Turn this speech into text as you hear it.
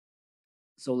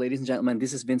So, ladies and gentlemen,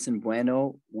 this is Vincent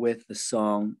Bueno with the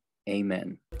song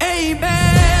Amen.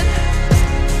 Amen.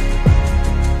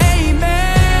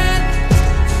 Amen.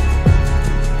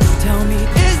 Tell me,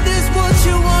 is this what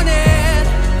you wanted?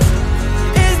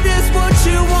 Is this what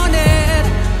you wanted?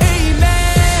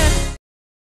 Amen.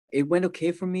 It went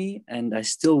okay for me, and I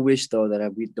still wish though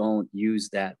that we don't use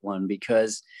that one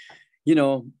because, you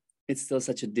know, it's still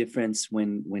such a difference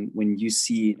when you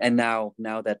see, and now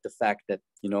that the fact that,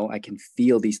 you know, I can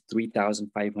feel these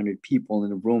 3,500 people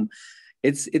in a room,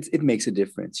 it makes a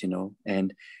difference, you know.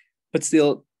 And but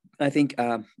still, I think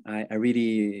I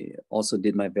really also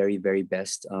did my very, very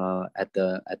best at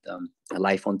the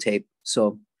live on tape.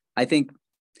 So I think,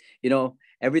 you know,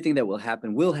 everything that will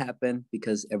happen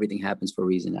because everything happens for a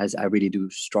reason. As I really do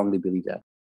strongly believe that.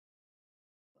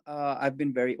 I've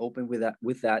been very open with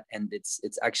that, and it's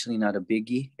actually not a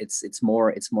biggie. It's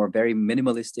more very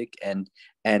minimalistic, and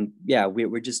yeah,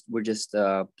 we're just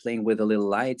playing with a little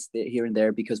lights here and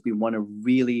there because we want to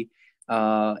really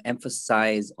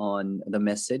emphasize on the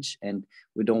message, and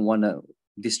we don't want to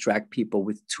distract people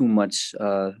with too much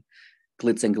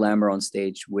glitz and glamour on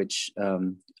stage, which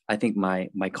I think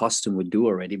my costume would do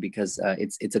already because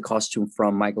it's a costume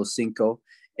from Michael Cinco.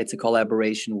 It's a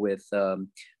collaboration with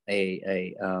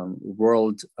a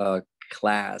world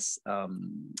class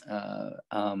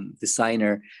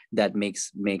designer that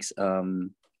makes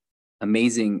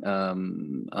amazing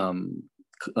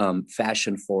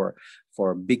fashion for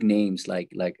big names like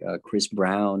Chris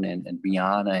Brown and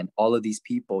Rihanna and all of these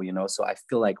people, you know. So I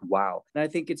feel like, wow. And I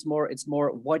think it's more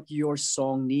what your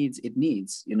song needs. It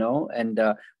needs, you know, and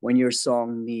when your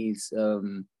song needs a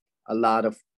lot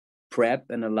of prep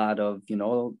and a lot of, you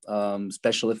know,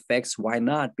 special effects, why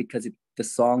not? Because the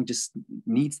song just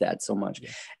needs that so much.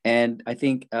 Yeah. And I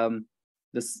think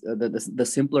the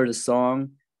simpler the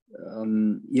song,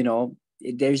 you know,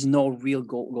 there's no real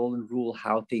golden rule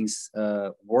how things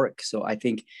work. So I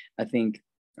think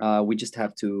we just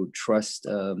have to trust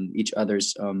each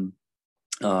other's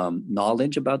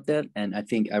knowledge about that. And I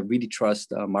think I really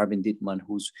trust Marvin Dittman,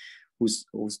 who's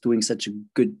doing such a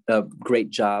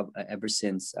great job ever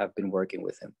since I've been working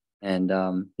with him. And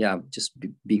yeah, just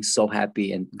being so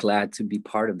happy and glad to be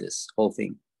part of this whole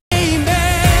thing. Amen.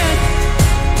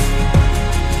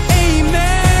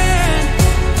 Amen.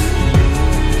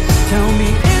 Tell me,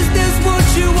 is this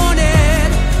what you want?